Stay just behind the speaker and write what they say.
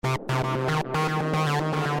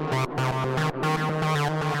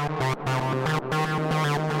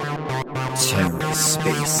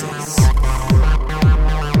TerraSpaces.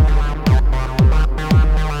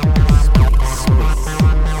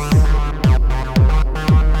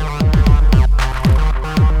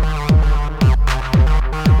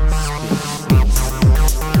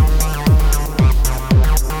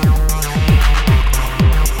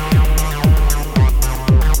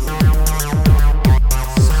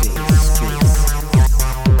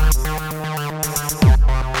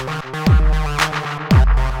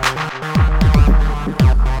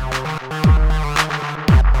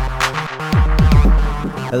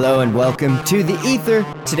 Hello and welcome to The Ether.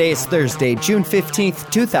 Today is Thursday, June 15th,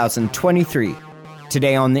 2023.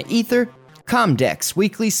 Today on The Ether, Comdex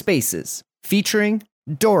Weekly Spaces, featuring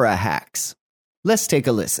DoraHacks. Let's take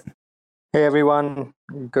a listen. Hey everyone,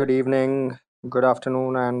 good evening, good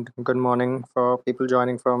afternoon, and good morning for people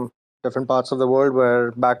joining from different parts of the world.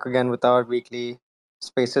 We're back again with our weekly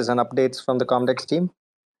spaces and updates from the Comdex team.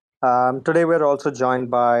 Today we're also joined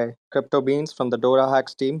by Crypto Beans from the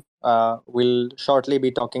DoraHacks team. We'll shortly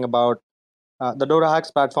be talking about the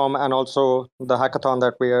DoraHacks platform and also the hackathon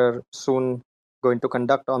that we are soon going to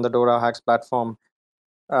conduct on the DoraHacks platform.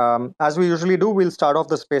 As we usually do, we'll start off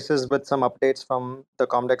the spaces with some updates from the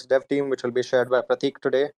Comdex dev team, which will be shared by Pratik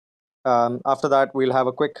today. After that, we'll have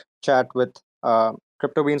a quick chat with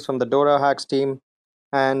Crypto Beans from the DoraHacks team.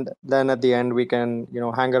 And then at the end, we can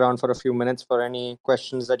hang around for a few minutes for any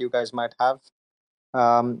questions that you guys might have.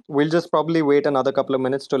 We'll just probably wait another couple of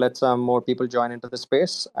minutes to let some more people join into the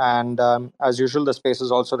space. And as usual, the space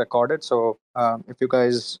is also recorded. So if you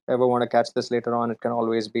guys ever want to catch this later on, it can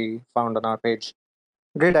always be found on our page.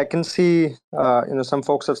 Great. I can see some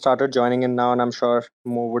folks have started joining in now, and I'm sure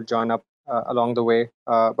more would join up along the way.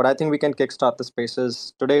 But I think we can kickstart the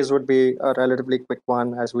spaces. Today's would be a relatively quick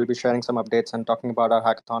one, as we'll be sharing some updates and talking about our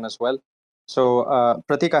hackathon as well. So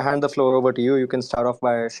Pratik, I hand the floor over to you. You can start off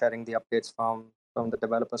by sharing the updates from the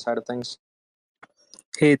developer side of things.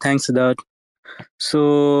 Hey, thanks, Siddharth.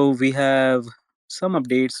 So we have some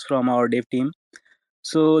updates from our dev team.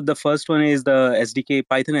 So the first one is the SDK,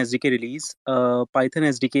 Python SDK release. Python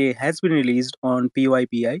SDK has been released on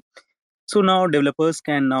PyPI. So now developers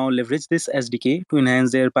can now leverage this SDK to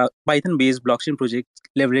enhance their Python-based blockchain projects,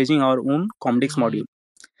 leveraging our own Comdex module.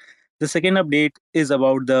 The second update is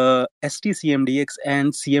about the STCMDX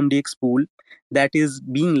and CMDX pool that is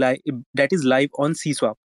live on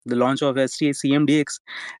CSwap. The launch of STCMDX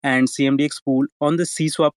and CMDX pool on the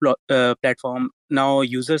CSwap platform. Now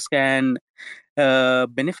users can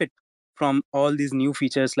benefit from all these new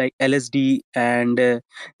features like LSD, and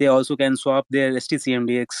they also can swap their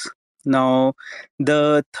STCMDX. Now,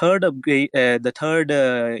 the third important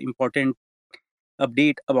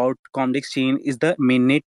update about Comdex chain is the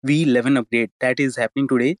mainnet v11 update that is happening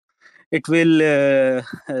today. It will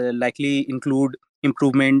likely include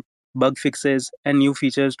improvement, bug fixes, and new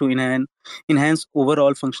features to enhance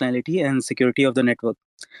overall functionality and security of the network.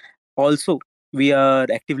 Also, we are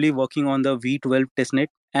actively working on the v12 testnet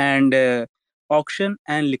and auction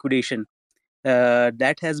and liquidation.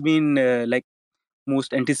 That has been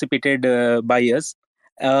most anticipated by us.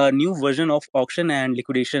 A new version of auction and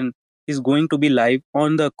liquidation is going to be live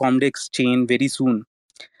on the Comdex chain very soon.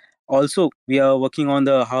 Also, we are working on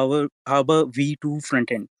the Harbor v2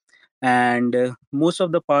 frontend, and most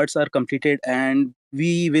of the parts are completed, and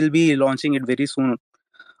we will be launching it very soon.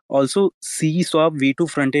 Also, CSwap v2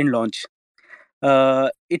 frontend launch.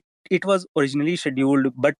 It was originally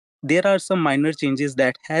scheduled, but there are some minor changes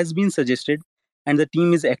that has been suggested, and the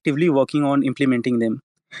team is actively working on implementing them.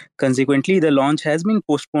 Consequently, the launch has been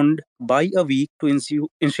postponed by a week to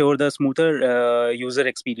ensure the smoother user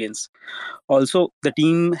experience. Also, the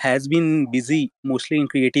team has been busy mostly in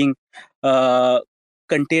creating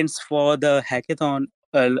contents for the hackathon,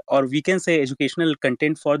 or we can say educational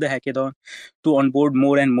content for the hackathon to onboard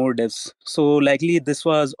more and more devs. So likely this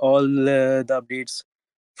was all the updates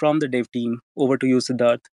from the dev team. Over to you,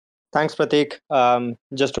 Siddharth. Thanks, Pratik.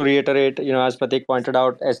 Just to reiterate, as Pratik pointed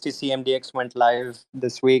out, STCMDX went live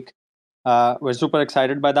this week. We're super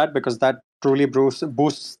excited by that because that truly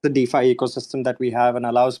boosts the DeFi ecosystem that we have and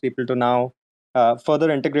allows people to now further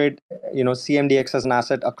integrate, CMDX as an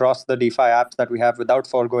asset across the DeFi apps that we have without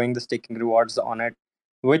foregoing the staking rewards on it,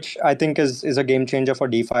 which I think is a game changer for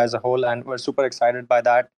DeFi as a whole, and we're super excited by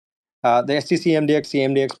that. The STCMDX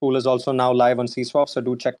CMDX pool is also now live on CSwap, so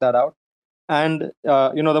do check that out. And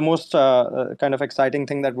the most kind of exciting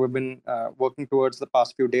thing that we've been working towards the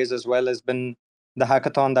past few days as well has been the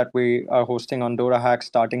hackathon that we are hosting on DoraHacks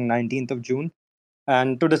starting 19th of June.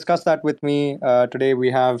 And to discuss that with me today,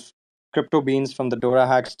 we have Crypto Beans from the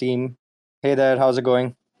DoraHacks team. Hey there, how's it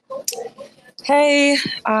going? Hey,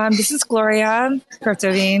 this is Gloria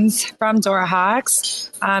Crypto Beans from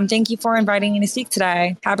DoraHacks. Thank you for inviting me to speak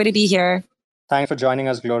today. Happy to be here. Thanks for joining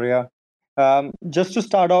us, Gloria. Just to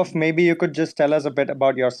start off, maybe you could just tell us a bit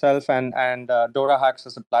about yourself and DoraHacks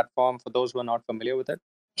as a platform for those who are not familiar with it.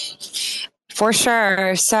 For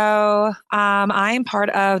sure. So I am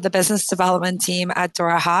part of the business development team at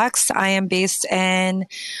DoraHacks. I am based in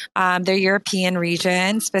the European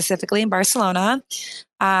region, specifically in Barcelona.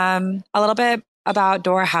 A little bit about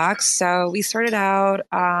DoraHacks. So we started out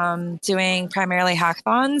doing primarily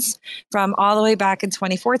hackathons from all the way back in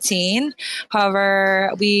 2014.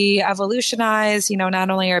 However, we evolutionized, not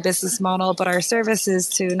only our business model, but our services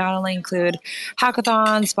to not only include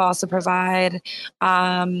hackathons, but also provide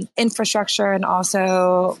infrastructure. And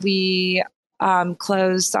also we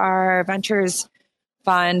closed our ventures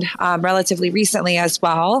fund relatively recently as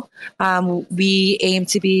well. We aim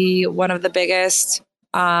to be one of the biggest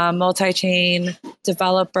multi-chain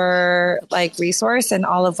developer resource in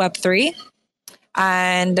all of Web3.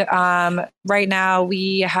 And right now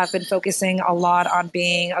we have been focusing a lot on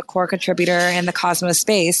being a core contributor in the Cosmos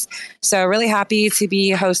space. So really happy to be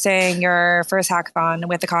hosting your first hackathon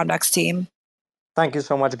with the Comdex team. Thank you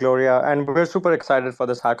so much, Gloria. And we're super excited for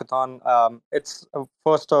this hackathon. It's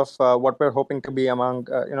first of what we're hoping to be among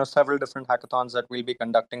several different hackathons that we'll be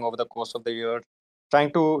conducting over the course of the year,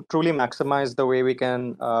 trying to truly maximize the way we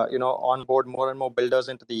can onboard more and more builders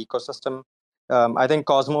into the ecosystem. I think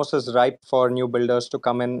Cosmos is ripe for new builders to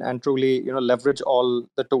come in and truly leverage all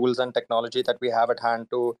the tools and technology that we have at hand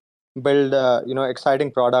to build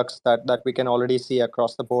exciting products that we can already see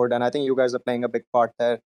across the board. And I think you guys are playing a big part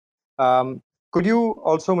there. Could you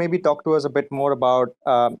also maybe talk to us a bit more about,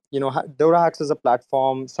 DoraHacks as a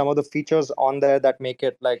platform, some of the features on there that make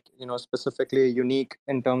it specifically unique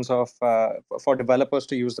in terms of for developers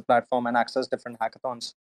to use the platform and access different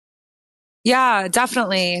hackathons? Yeah,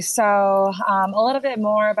 definitely. So a little bit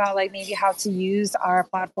more about maybe how to use our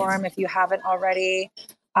platform if you haven't already.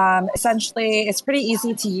 Essentially, it's pretty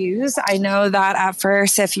easy to use. I know that at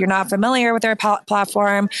first, if you're not familiar with our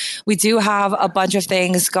platform, we do have a bunch of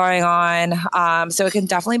things going on. So it can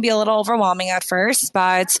definitely be a little overwhelming at first,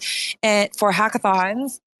 but for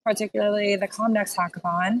hackathons, particularly the Comdex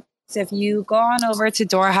hackathon. So if you go on over to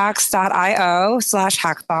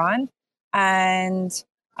dorahacks.io/hackathon and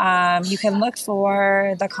you can look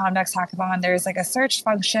for the Comdex hackathon. There's a search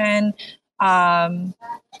function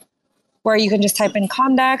where you can just type in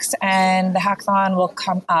Comdex and the hackathon will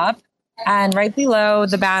come up. And right below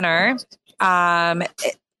the banner, on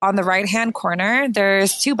the right-hand corner,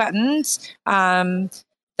 there's two buttons. The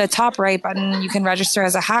top right button, you can register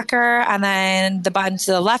as a hacker. And then the button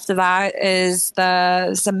to the left of that is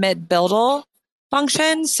the submit buildle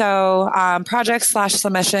function. So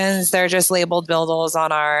projects/submissions, they're just labeled buildles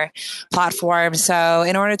on our platform. So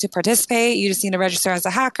in order to participate, you just need to register as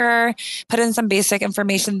a hacker, put in some basic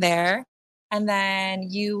information there, and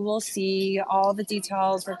then you will see all the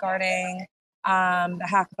details regarding the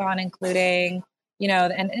hackathon, including,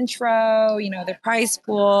 an intro, the prize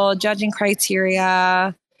pool, judging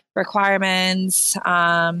criteria, requirements,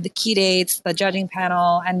 the key dates, the judging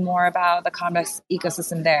panel, and more about the Comdex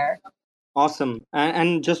ecosystem there. Awesome.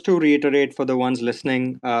 And just to reiterate for the ones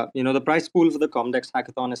listening, the prize pool for the Comdex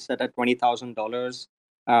hackathon is set at $20,000.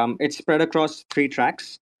 It's spread across 3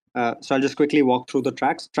 tracks. So I'll just quickly walk through the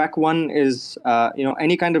tracks. Track 1 is,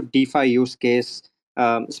 any kind of DeFi use case,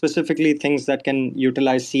 specifically things that can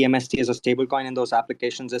utilize CMST as a stablecoin in those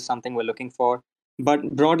applications is something we're looking for.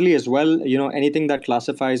 But broadly as well, anything that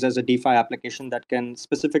classifies as a DeFi application that can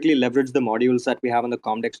specifically leverage the modules that we have on the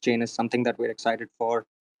Comdex chain is something that we're excited for.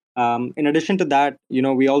 In addition to that,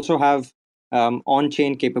 we also have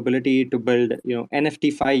on-chain capability to build,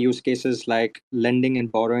 NFT-fi use cases like lending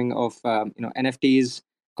and borrowing of, NFTs,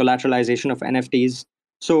 collateralization of NFTs.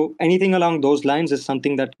 So anything along those lines is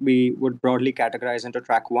something that we would broadly categorize into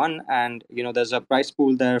track 1. And, there's a prize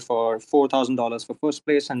pool there for $4,000 for first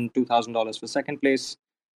place and $2,000 for second place.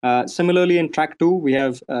 Similarly, in track 2, we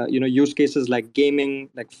have, use cases like gaming,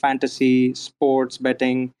 like fantasy, sports,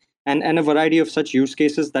 betting, and a variety of such use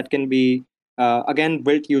cases that can be, again,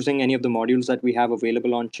 built using any of the modules that we have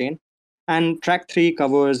available on chain. And track 3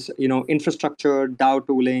 covers, infrastructure, DAO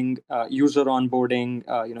tooling, user onboarding,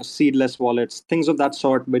 seedless wallets, things of that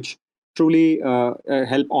sort, which truly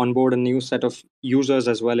help onboard a new set of users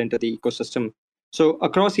as well into the ecosystem. So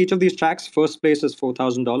across each of these tracks, first place is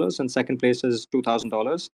 $4,000 and second place is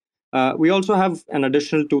 $2,000. We also have an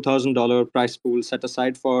additional $2,000 price pool set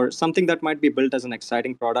aside for something that might be built as an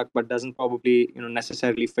exciting product, but doesn't probably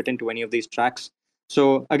necessarily fit into any of these tracks.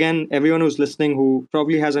 So again, everyone who's listening who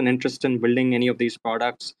probably has an interest in building any of these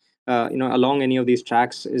products, along any of these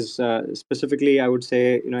tracks is specifically, I would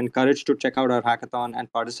say, encouraged to check out our hackathon and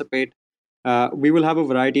participate. We will have a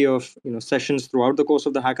variety of sessions throughout the course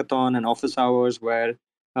of the hackathon and office hours where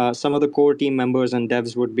some of the core team members and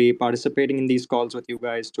devs would be participating in these calls with you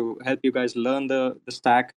guys to help you guys learn the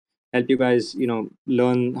stack, help you guys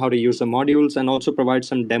learn how to use the modules, and also provide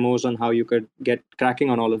some demos on how you could get cracking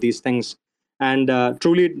on all of these things. And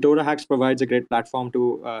truly, DoraHacks provides a great platform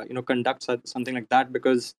to conduct something like that,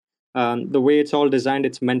 because the way it's all designed,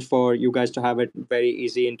 it's meant for you guys to have it very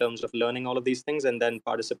easy in terms of learning all of these things and then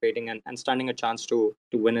participating and standing a chance to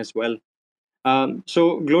win as well.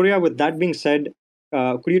 So Gloria, with that being said,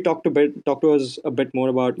 could you talk to us a bit more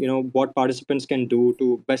about what participants can do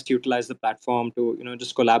to best utilize the platform to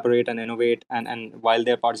just collaborate and innovate and while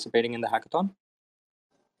they're participating in the hackathon?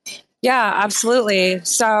 Yeah, absolutely.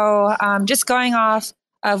 So just going off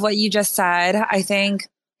of what you just said, I think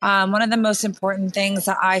one of the most important things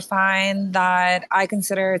that I find that I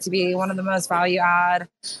consider to be one of the most value add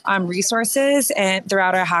resources and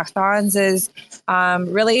throughout our hackathons is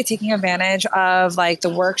really taking advantage of like the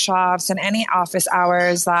workshops and any office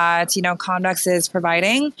hours that Comdex is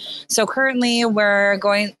providing. So currently we're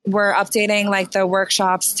updating like the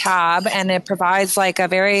workshops tab, and it provides like a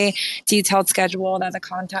very detailed schedule that the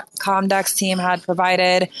Comdex team had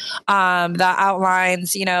provided that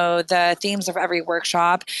outlines the themes of every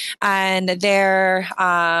workshop. And they're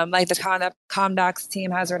like the Comdex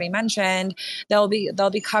team has already mentioned, they'll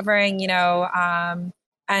be covering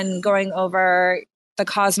and going over the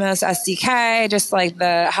Cosmos SDK, just like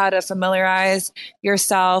how to familiarize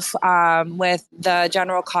yourself with the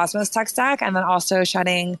general Cosmos tech stack, and then also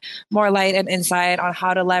shedding more light and insight on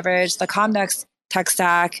how to leverage the Comdex tech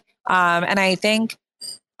stack. And I think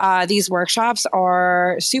these workshops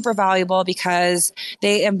are super valuable because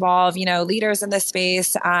they involve, leaders in this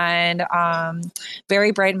space and very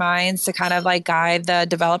bright minds to kind of like guide the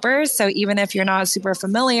developers. So even if you're not super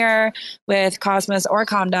familiar with Cosmos or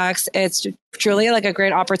Comdex, it's truly like a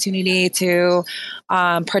great opportunity to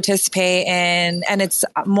participate in, and it's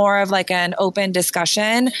more of like an open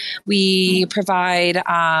discussion. We provide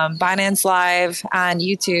Binance Live and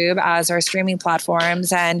YouTube as our streaming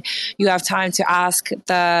platforms, and you have time to ask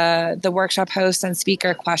the workshop host and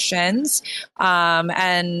speaker questions.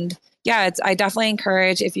 And yeah, I definitely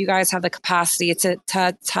encourage, if you guys have the capacity to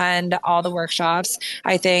attend all the workshops.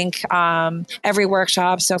 I think every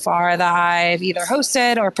workshop so far that I've either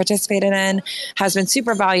hosted or participated in has been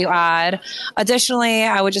super value add. Additionally,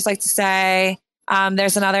 I would just like to say,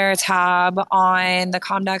 there's another tab on the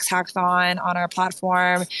Comdex Hackathon on our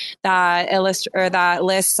platform that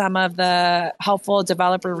lists some of the helpful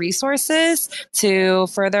developer resources to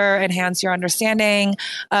further enhance your understanding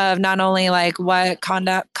of not only like what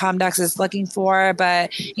Comdex is looking for,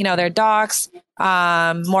 but their docs,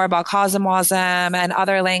 more about CosmWasm, and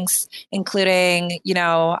other links, including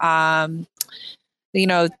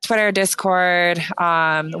Twitter, Discord,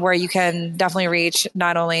 where you can definitely reach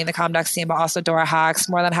not only the Comdex team, but also DoraHacks.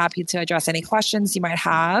 More than happy to address any questions you might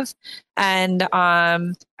have. And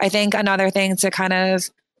I think another thing to kind of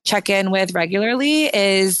check in with regularly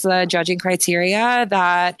is the judging criteria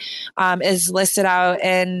that is listed out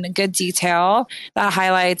in good detail, that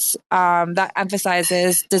highlights, that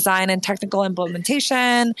emphasizes design and technical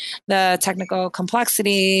implementation, the technical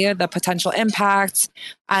complexity, the potential impact,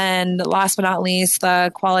 and last but not least, the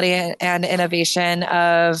quality and innovation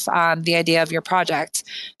of the idea of your project.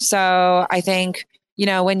 So I think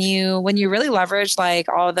when you really leverage like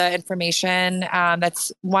all the information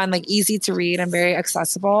that's like easy to read and very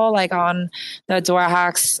accessible, like on the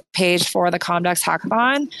DoraHacks page for the Comdex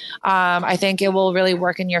Hackathon, I think it will really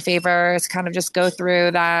work in your favor to kind of just go through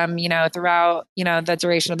them, throughout, the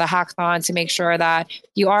duration of the hackathon, to make sure that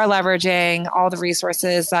you are leveraging all the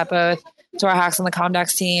resources that both DoraHacks and the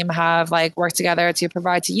Comdex team have like worked together to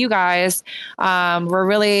provide to you guys. We're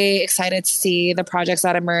really excited to see the projects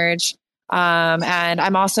that emerge. And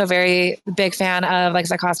I'm also a very big fan of like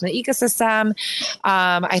the Cosmos ecosystem.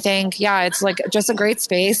 I think, it's like just a great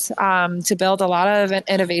space to build a lot of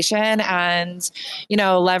innovation and,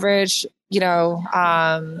 leverage,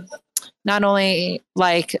 not only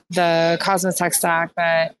like the Cosmos tech stack,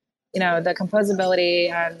 but the composability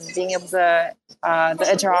and being able to the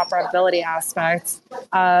interoperability aspect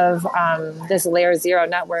of this layer 0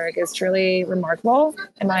 network is truly remarkable,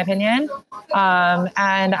 in my opinion.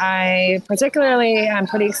 And I particularly am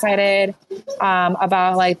pretty excited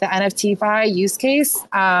about like the NFT-fi use case.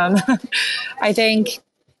 I think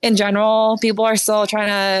in general, people are still trying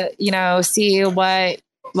to, see what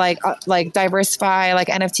like diversify like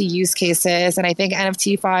NFT use cases. And I think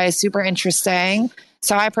NFTFi is super interesting.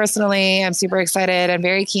 So I personally am super excited and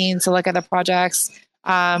very keen to look at the projects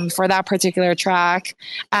for that particular track.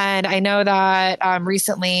 And I know that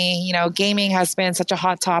recently, gaming has been such a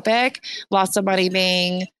hot topic, lots of money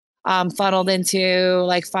being funneled into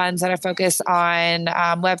like funds that are focused on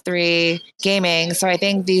Web3 gaming. So I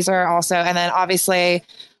think these are also, and then obviously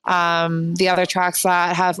the other tracks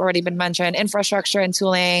that have already been mentioned, infrastructure and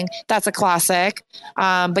tooling, that's a classic.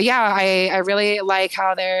 But yeah, I really like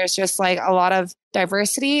how there's just like a lot of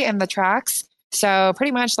diversity in the tracks. So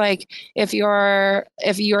pretty much like if you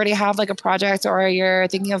already have like a project or you're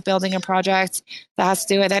thinking of building a project that has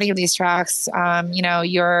to do with any of these tracks,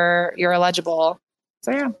 you're eligible.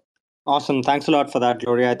 So yeah. Awesome. Thanks a lot for that,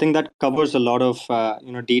 Gloria. I think that covers a lot of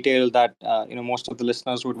detail that most of the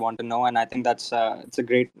listeners would want to know, and I think that's it's a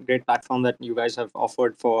great platform that you guys have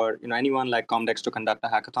offered for anyone like Comdex to conduct a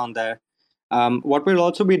hackathon there. What we'll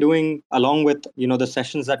also be doing along with the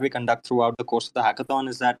sessions that we conduct throughout the course of the hackathon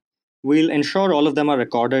is that we'll ensure all of them are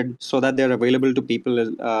recorded so that they're available to people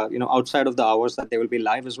outside of the hours that they will be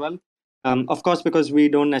live as well. Of course, because we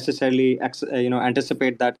don't necessarily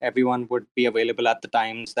anticipate that everyone would be available at the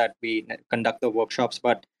times that we conduct the workshops,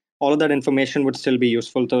 but all of that information would still be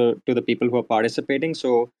useful to the people who are participating.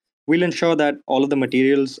 So we'll ensure that all of the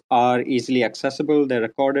materials are easily accessible, they're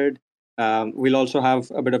recorded. We'll also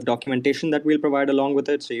have a bit of documentation that we'll provide along with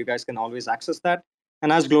it, so you guys can always access that.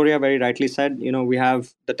 And as Gloria very rightly said, we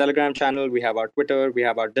have the Telegram channel, we have our Twitter, we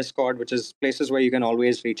have our Discord, which is places where you can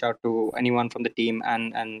always reach out to anyone from the team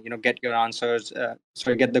and get your answers,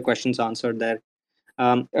 get the questions answered there.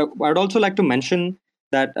 I'd also like to mention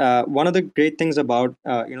that one of the great things about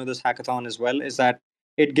this hackathon as well is that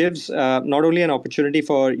it gives not only an opportunity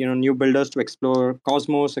for new builders to explore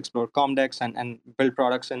Cosmos, explore Comdex, and build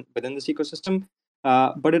products within this ecosystem.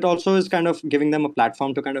 But it also is kind of giving them a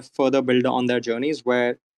platform to kind of further build on their journeys,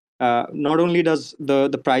 where not only does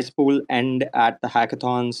the prize pool end at the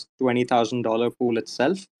hackathon's $20,000 pool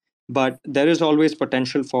itself, but there is always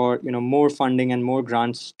potential for more funding and more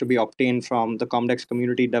grants to be obtained from the Comdex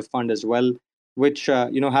Community Dev Fund as well, which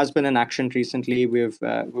has been in action recently. We've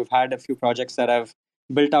had a few projects that have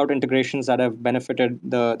built out integrations that have benefited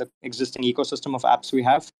the existing ecosystem of apps we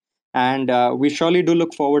have. And we surely do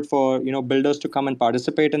look forward for builders to come and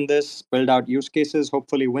participate in this, build out use cases,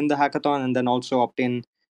 hopefully win the hackathon, and then also obtain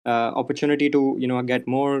opportunity to get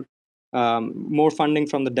more funding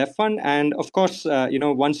from the Dev Fund. And of course,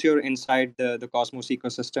 once you're inside the Cosmos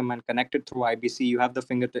ecosystem and connected through IBC, you have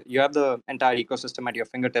the entire ecosystem at your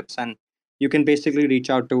fingertips, and you can basically reach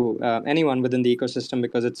out to anyone within the ecosystem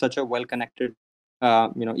because it's such a well connected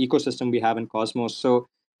ecosystem we have in Cosmos. So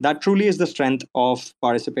that truly is the strength of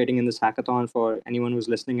participating in this hackathon for anyone who's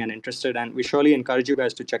listening and interested. And we surely encourage you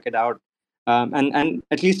guys to check it out and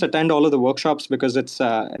at least attend all of the workshops, because it's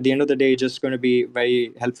at the end of the day just going to be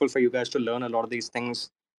very helpful for you guys to learn a lot of these things.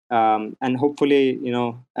 And hopefully,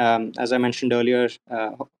 as I mentioned earlier,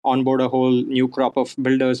 onboard a whole new crop of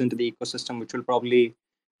builders into the ecosystem, which will probably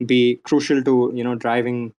be crucial to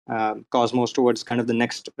driving Cosmos towards kind of the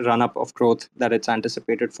next run up of growth that it's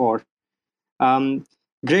anticipated for.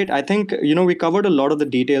 Great. I think, we covered a lot of the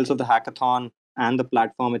details of the hackathon and the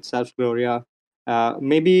platform itself, Gloria.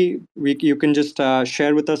 Maybe you can just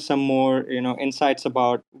share with us some more, insights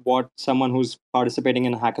about what someone who's participating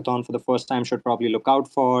in a hackathon for the first time should probably look out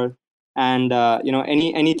for. And,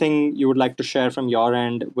 anything you would like to share from your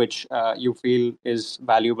end, which you feel is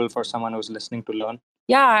valuable for someone who's listening to learn.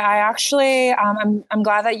 Yeah, I actually, I'm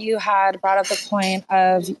glad that you had brought up the point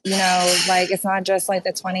of, like, it's not just like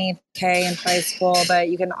the 20K in prize pool, but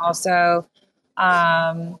you can also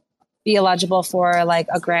be eligible for like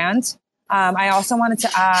a grant. I also wanted to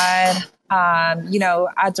add, at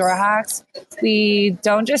DoraHacks, we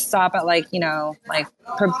don't just stop at like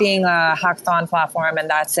for being a hackathon platform and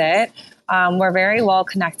that's it. We're very well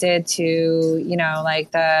connected to,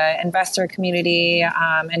 like the investor community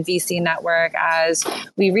and VC network, as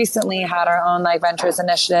we recently had our own like ventures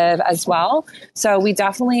initiative as well. So we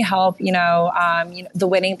definitely help, the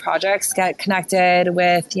winning projects get connected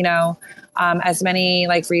with, as many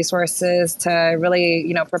like resources to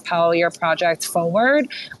really, propel your project forward,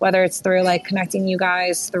 whether it's through like connecting you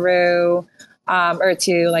guys through or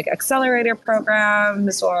to like accelerator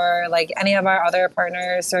programs or like any of our other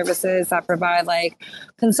partner services that provide like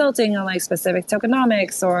consulting on like specific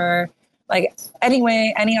tokenomics or like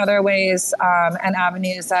any other ways and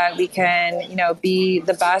avenues that we can, be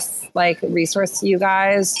the best like resource to you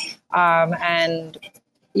guys. And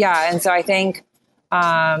so I think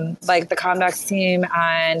like the Comdex team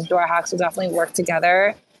and DoraHacks will definitely work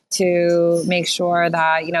together to make sure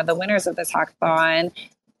that, the winners of this hackathon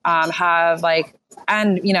have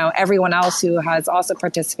and everyone else who has also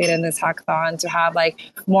participated in this hackathon to have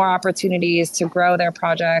more opportunities to grow their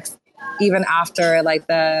projects even after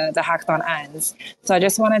the hackathon ends. So I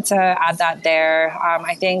just wanted to add that there.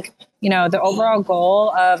 I think the overall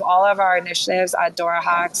goal of all of our initiatives at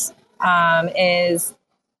DoraHacks is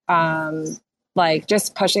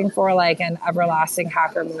just pushing for an everlasting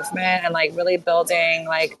hacker movement and really building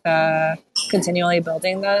continually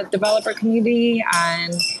building the developer community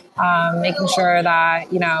and making sure that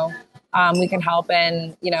we can help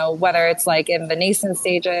in whether it's in the nascent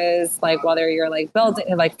stages, whether you're building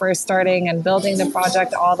first starting and building the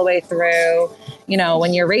project all the way through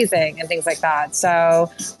when you're raising and things like that. So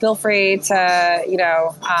feel free to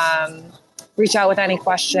reach out with any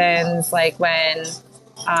questions when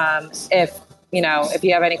if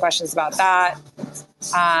you have any questions about that.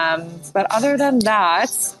 But other than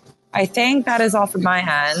that, I think that is all from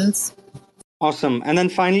my end. Awesome. And then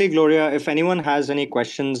finally, Gloria, if anyone has any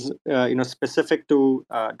questions, specific to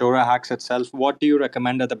DoraHacks itself, what do you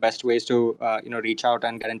recommend are the best ways to, reach out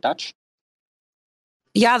and get in touch?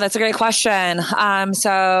 Yeah, that's a great question.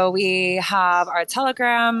 So we have our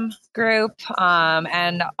Telegram group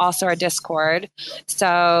and also our Discord.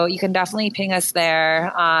 So you can definitely ping us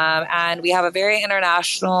there. And we have a very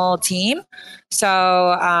international team.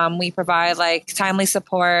 So we provide timely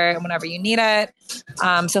support whenever you need it.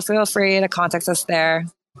 So feel free to contact us there.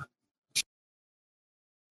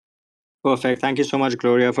 Perfect. Thank you so much,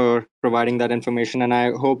 Gloria, for providing that information. And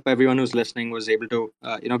I hope everyone who's listening was able to,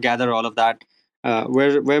 gather all of that.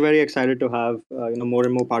 We're very excited to have more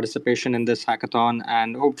and more participation in this hackathon,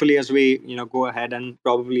 and hopefully as we go ahead and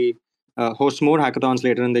probably host more hackathons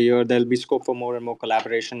later in the year, there'll be scope for more and more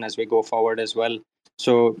collaboration as we go forward as well.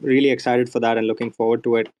 So really excited for that and looking forward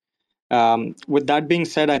to it. With that being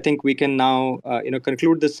said, I think we can now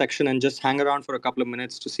conclude this section and just hang around for a couple of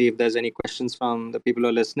minutes to see if there's any questions from the people who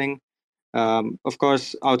are listening. Of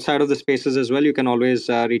course, outside of the spaces as well, you can always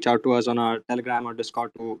reach out to us on our Telegram or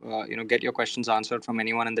Discord to get your questions answered from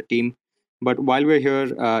anyone in the team. But while we're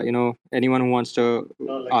here, anyone who wants to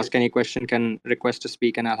ask any question can request to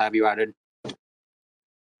speak, and I'll have you added.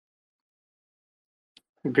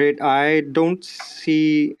 Great. I don't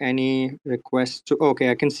see any requests. Okay,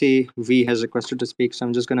 I can see V has requested to speak, so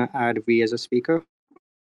I'm just going to add V as a speaker.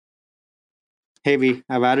 Hey V,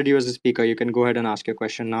 I've added you as a speaker. You can go ahead and ask your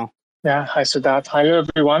question now. Yeah, hi Siddharth. Hi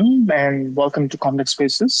everyone, and welcome to Comdex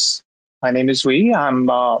Spaces. My name is Wee. I'm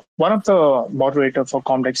one of the moderator for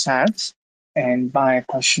Comdex Ads, and my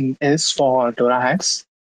question is for DoraHacks.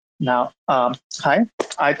 Now, hi.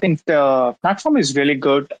 I think the platform is really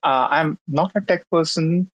good. I'm not a tech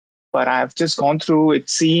person, but I've just gone through. It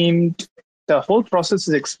seemed the whole process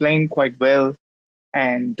is explained quite well,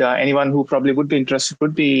 and anyone who probably would be interested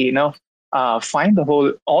would be, find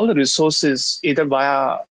all the resources either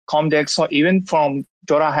via Comdex or even from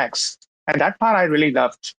DoraHacks. And that part I really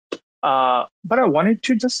loved. But I wanted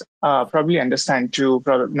to just probably understand to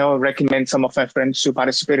recommend some of my friends to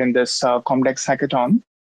participate in this Comdex hackathon.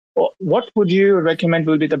 What would you recommend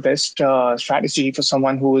will be the best strategy for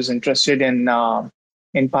someone who is interested in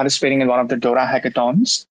participating in one of the Dora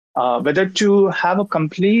hackathons? Whether to have a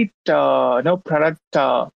complete product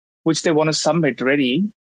which they want to submit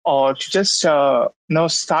ready, or to just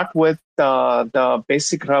start with the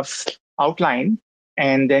basic rough outline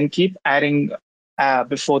and then keep adding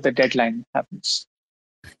before the deadline happens?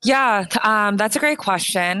 Yeah, that's a great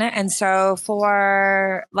question. And so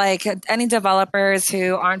for any developers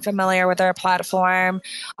who aren't familiar with our platform,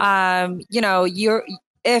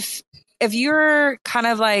 if you're kind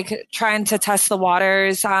of trying to test the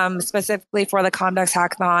waters, specifically for the Comdex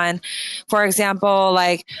hackathon, for example,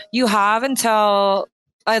 you have until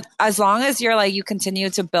as long as you continue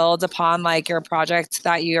to build upon your project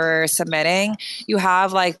that you're submitting, you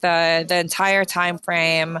have the entire time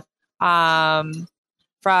frame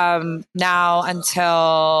from now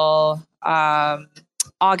until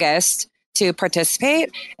August to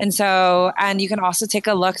participate. And you can also take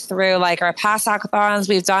a look through our past hackathons.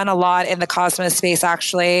 We've done a lot in the Cosmos space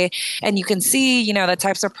actually, and you can see the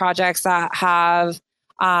types of projects that have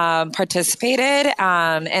participated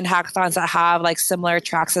in hackathons that have similar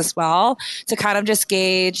tracks as well, to kind of just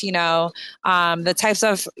gauge the types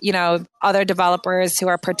of other developers who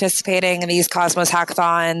are participating in these Cosmos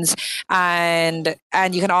hackathons. And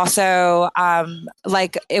you can also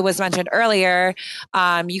like it was mentioned earlier,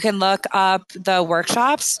 you can look up the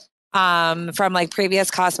workshops from like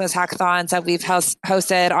previous Cosmos hackathons that we've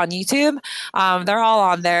hosted on YouTube. They're all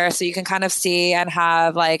on there, so you can kind of see and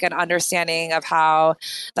have like an understanding of how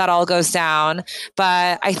that all goes down.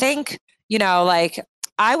 But I think, like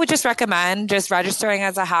I would just recommend just registering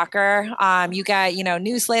as a hacker. You get,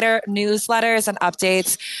 newsletters and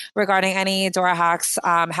updates regarding any DoraHacks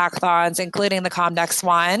hackathons, including the Comdex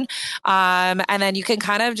one. And then you can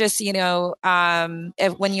kind of just,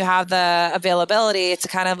 if when you have the availability to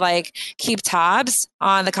kind of like keep tabs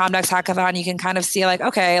on the Comdex hackathon, you can kind of see like,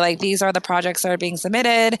 okay, like these are the projects that are being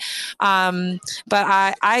submitted. But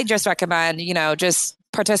I just recommend, just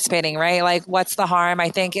participating, right? Like, what's the harm? I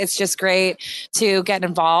think it's just great to get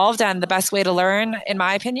involved, and the best way to learn, in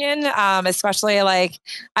my opinion, especially like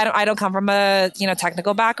I don't come from a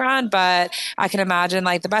technical background, but I can imagine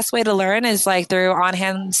like the best way to learn is like through on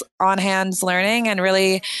hands learning and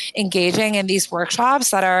really engaging in these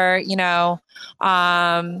workshops that are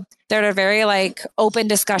they're a very like open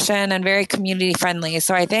discussion and very community friendly.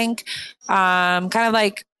 So I think kind of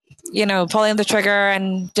like pulling the trigger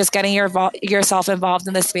and just getting yourself involved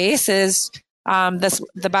in the space is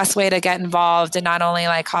the best way to get involved in not only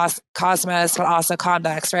like Cosmos but also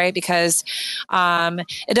Comdex, right? Because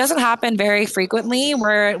it doesn't happen very frequently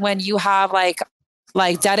when you have like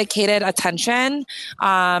dedicated attention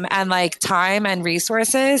and like time and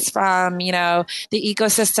resources from the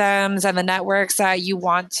ecosystems and the networks that you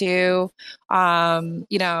want to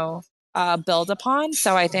build upon.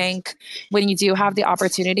 So I think when you do have the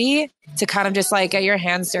opportunity to kind of just like get your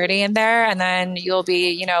hands dirty in there, and then you'll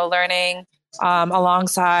be learning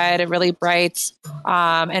alongside really bright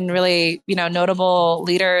and really notable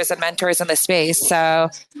leaders and mentors in the space. So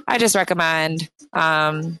I just recommend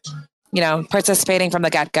participating from the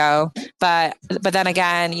get-go. But then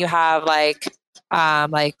again, you have like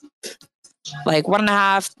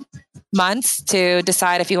 1.5 months to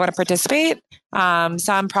decide if you want to participate.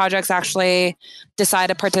 Some projects actually decide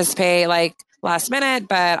to participate like last minute,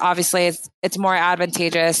 but obviously it's more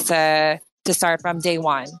advantageous to start from day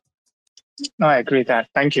one. No, I agree with that.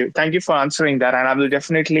 Thank you. Thank you for answering that. And I will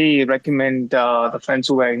definitely recommend the friends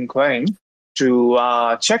who are inquiring to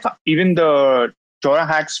check out even the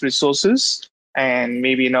DoraHacks resources. And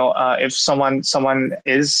maybe, if someone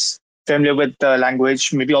is familiar with the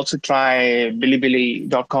language, maybe also try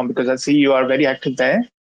bilibili.com, because I see you are very active there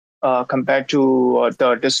compared to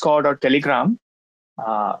the Discord or Telegram.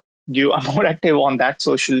 You are more active on that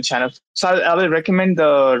social channel. So I will recommend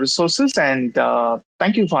the resources, and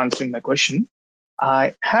thank you for answering my question.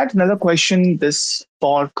 I had another question this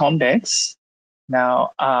for Comdex.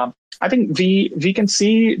 Now, I think we can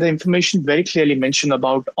see the information very clearly mentioned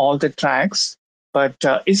about all the tracks, but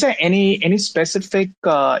is there any specific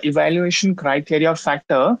evaluation criteria or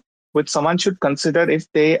factor which someone should consider if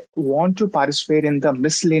they want to participate in the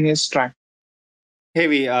miscellaneous track?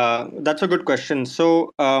 Hey, that's a good question.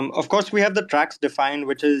 So, of course, we have the tracks defined,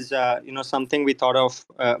 which is something we thought of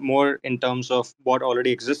more in terms of what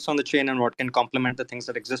already exists on the chain and what can complement the things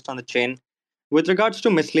that exist on the chain. With regards to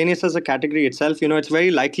miscellaneous as a category itself, it's very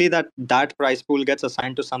likely that that price pool gets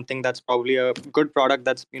assigned to something that's probably a good product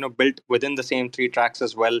that's built within the same three tracks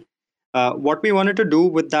as well. What we wanted to do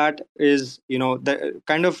with that is the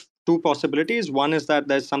kind of two possibilities. One is that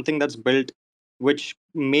there's something that's built which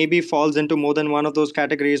maybe falls into more than one of those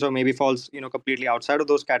categories, or maybe falls completely outside of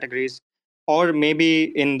those categories, or maybe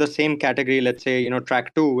in the same category. Let's say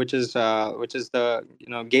track 2, which is the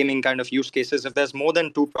gaming kind of use cases. If there's more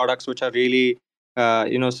than two products which are really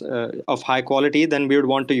of high quality, then we would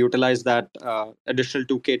want to utilize that additional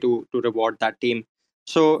 2k to reward that team.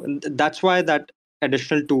 So that's why that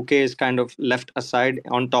additional 2k is kind of left aside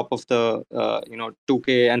on top of the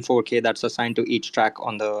 2k and 4k that's assigned to each track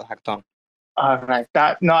on the hackathon. All right.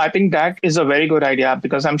 I think that is a very good idea,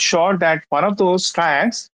 because I'm sure that one of those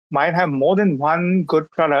tracks might have more than one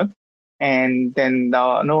good product, and then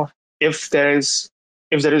if there is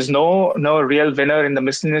no real winner in the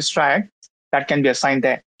miscellaneous track, that can be assigned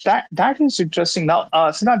there. That is interesting. Now,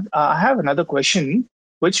 Siddharth, I have another question,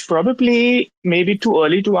 which probably may be too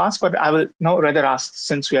early to ask, but I will rather ask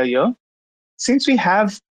since we are here. Since we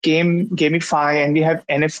have gamify and we have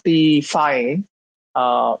NFTify,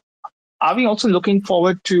 are we also looking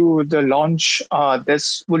forward to the launch?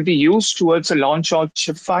 This will be used towards the launch of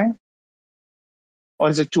ShipFi, or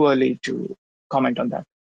is it too early to comment on that?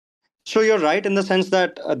 So you're right in the sense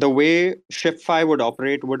that the way ShipFi would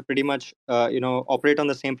operate would pretty much operate on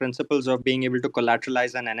the same principles of being able to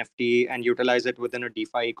collateralize an NFT and utilize it within a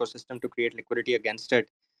DeFi ecosystem to create liquidity against it.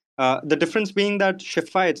 The difference being that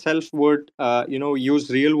ShipFi itself would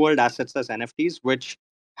use real world assets as NFTs, which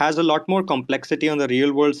has a lot more complexity on the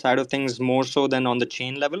real world side of things, more so than on the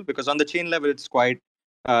chain level, because on the chain level it's quite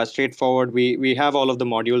straightforward. We have all of the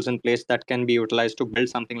modules in place that can be utilized to build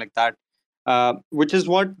something like that, which is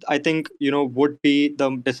what I think would be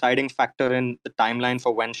the deciding factor in the timeline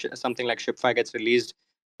for when something like Shipify gets released.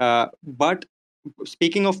 But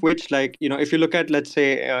speaking of which, like if you look at, let's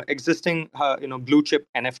say, existing blue chip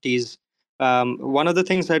NFTs, one of the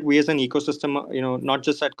things that we as an ecosystem, not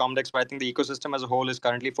just at Comdex, but I think the ecosystem as a whole is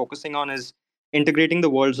currently focusing on is integrating the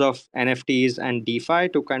worlds of NFTs and DeFi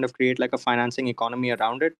to kind of create like a financing economy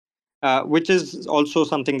around it, which is also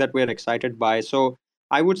something that we're excited by. So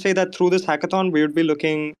I would say that through this hackathon, we would be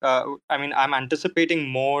looking, I'm anticipating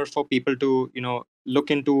more for people to,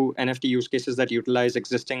 look into NFT use cases that utilize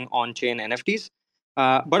existing on-chain NFTs.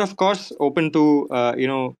 But of course, open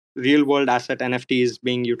to, real world asset NFTs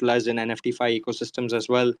being utilized in NFTFi ecosystems as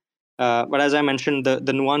well. But as I mentioned,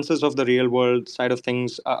 the nuances of the real world side of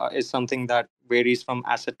things is something that varies from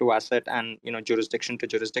asset to asset and jurisdiction to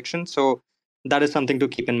jurisdiction. So that is something to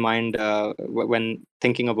keep in mind when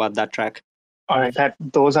thinking about that track. All right,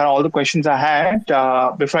 those are all the questions I had.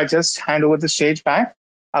 Before I just hand over the stage back,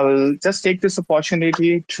 I will just take this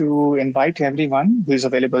opportunity to invite everyone who is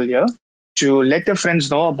available here to let their friends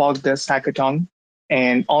know about this hackathon.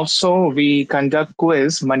 And also, we conduct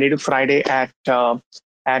quiz Monday to Friday at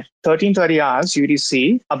 13:30 hours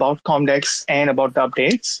UTC about Comdex and about the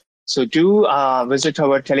updates. So do visit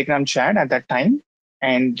our Telegram chat at that time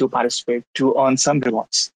and do participate to earn some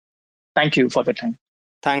rewards. Thank you for the time.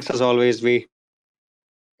 Thanks as always, V.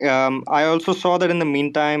 I also saw that in the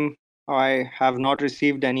meantime, I have not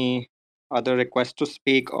received any other requests to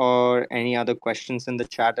speak or any other questions in the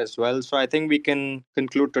chat as well. So I think we can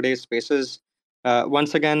conclude today's spaces.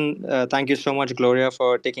 Once again, thank you so much, Gloria,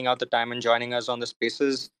 for taking out the time and joining us on the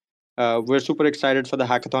spaces. We're super excited for the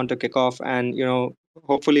hackathon to kick off and,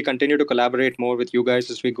 hopefully continue to collaborate more with you guys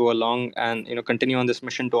as we go along and, continue on this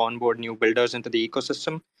mission to onboard new builders into the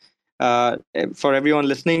ecosystem. For everyone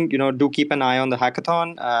listening, do keep an eye on the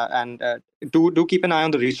hackathon and do keep an eye on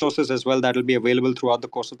the resources as well that will be available throughout the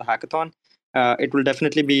course of the hackathon. It will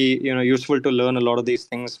definitely be useful to learn a lot of these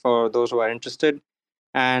things for those who are interested.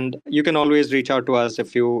 And you can always reach out to us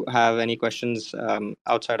if you have any questions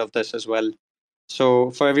outside of this as well.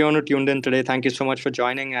 So for everyone who tuned in today, thank you so much for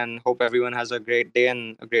joining and hope everyone has a great day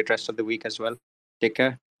and a great rest of the week as well. Take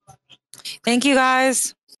care. Thank you,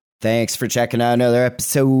 guys. Thanks for checking out another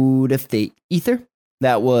episode of The Ether.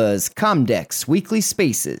 That was Comdex Weekly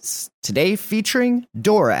Spaces, today featuring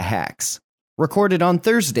DoraHacks, recorded on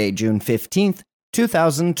Thursday, June 15th,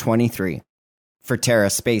 2023. For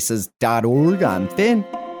TerraSpaces.org, I'm Finn.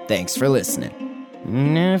 Thanks for listening.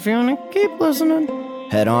 And if you want to keep listening,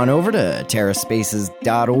 head on over to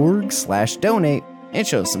TerraSpaces.org/donate and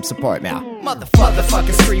show some support now.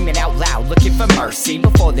 Motherfuckers screaming out loud, looking for mercy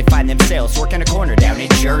before they find themselves working a corner down in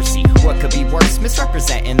Jersey. What could be worse?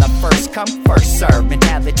 Misrepresenting the first come, first serve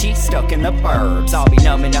mentality stuck in the burbs. I'll be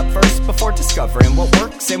numbing up first before discovering what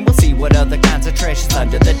works, and we'll see what other kinds of trash is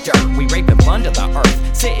under the dirt. We rape and plunder the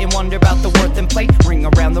earth, sit and wonder about the worth and play, ring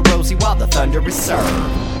around the rosy while the thunder is served.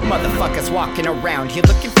 Motherfuckers walking around here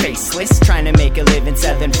looking faceless, trying to make a living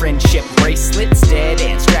selling friendship bracelets. Dead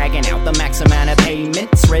ends dragging out the max amount of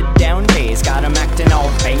payments. Red down days got them acting all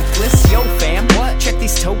bankless. Yo fam, what? Check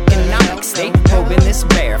these tokenomics. They probing this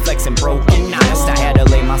bear, flexing broken honest. I had to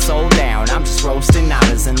lay my soul down, I'm just roasting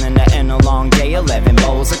honors. And then to end a long day, 11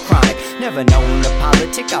 bowls of chronic. Never known to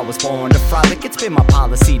politic, I was born to frolic. It's been my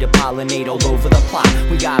policy to pollinate all over the plot.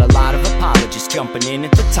 We got a lot of apologists jumping in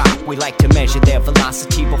at the top. We like to measure their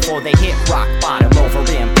velocity before they hit rock bottom. Over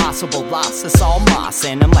impossible loss, it's all moss.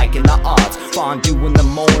 And I'm liking the odds, fondue in the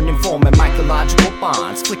morning, forming mycological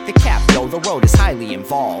bonds. Flick the cap, yo, the road is highly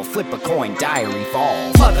involved. Flip a coin, diary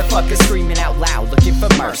evolve. Motherfuckers screaming out loud, looking for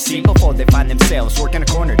mercy before they find themselves working a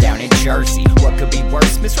corner down in Jersey. What could be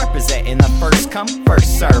worse? Misrepresenting the first come,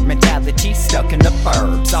 first serve mentality stuck in the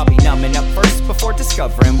burbs. I'll be numbing up first before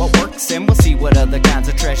discovering what works, and we'll see what other kinds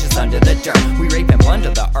of trash is under the dirt. We rape and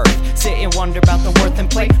plunder the earth, sit and wonder about the worth and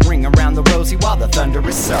play, ring around the rosy while the thunder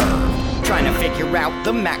is served. Trying to figure out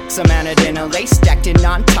the max amount of dinner lace, stacked in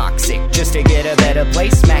non-toxic, just to get a better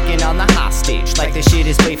place. Smacking on the hostage, like the shit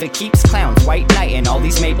is played for keeps. Clowns, white knight, and all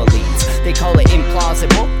these Maybellines. They call it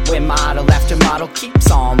implausible, when model after model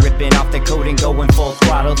keeps on ripping off the coat and going full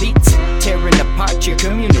throttle beats. Tearing apart your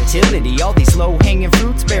community, all these low-hanging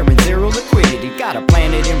fruits bearing zero liquidity. Got a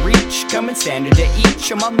planet in reach, coming standard to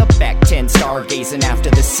each. I'm on the back 10, stargazing after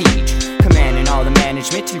the siege. Commanding all the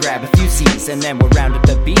management to grab a few C's. And then we'll round up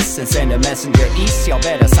the beasts and send a messenger east. Y'all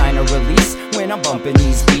better sign a release when I'm bumping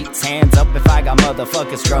these beats. Hands up if I got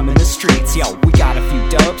motherfuckers drumming the streets. Yo, we got a few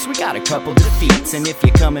dubs, we got a couple defeats. And if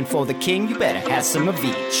you're coming for the king, you better have some of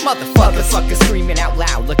each. Motherfuckers screaming out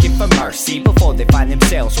loud, looking for mercy before they find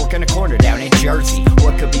themselves working a corner down in Jersey.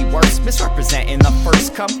 What could be worse? Misrepresenting the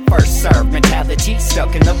first come, first serve mentality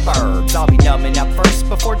stuck in the burbs. I'll be numbing up first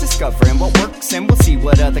before discovering what works, and we'll see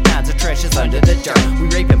what other kinds of treasures under the dirt. We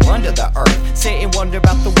rape and plunder the earth, sit and wonder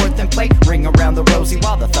about the worth and play. Ring around the rosy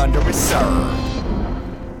while the thunder is served.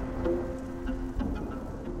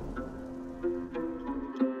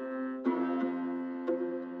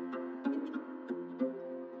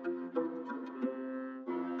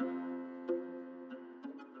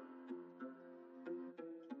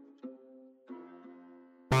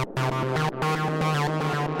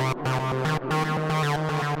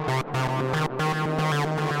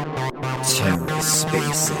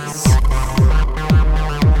 TerraSpaces.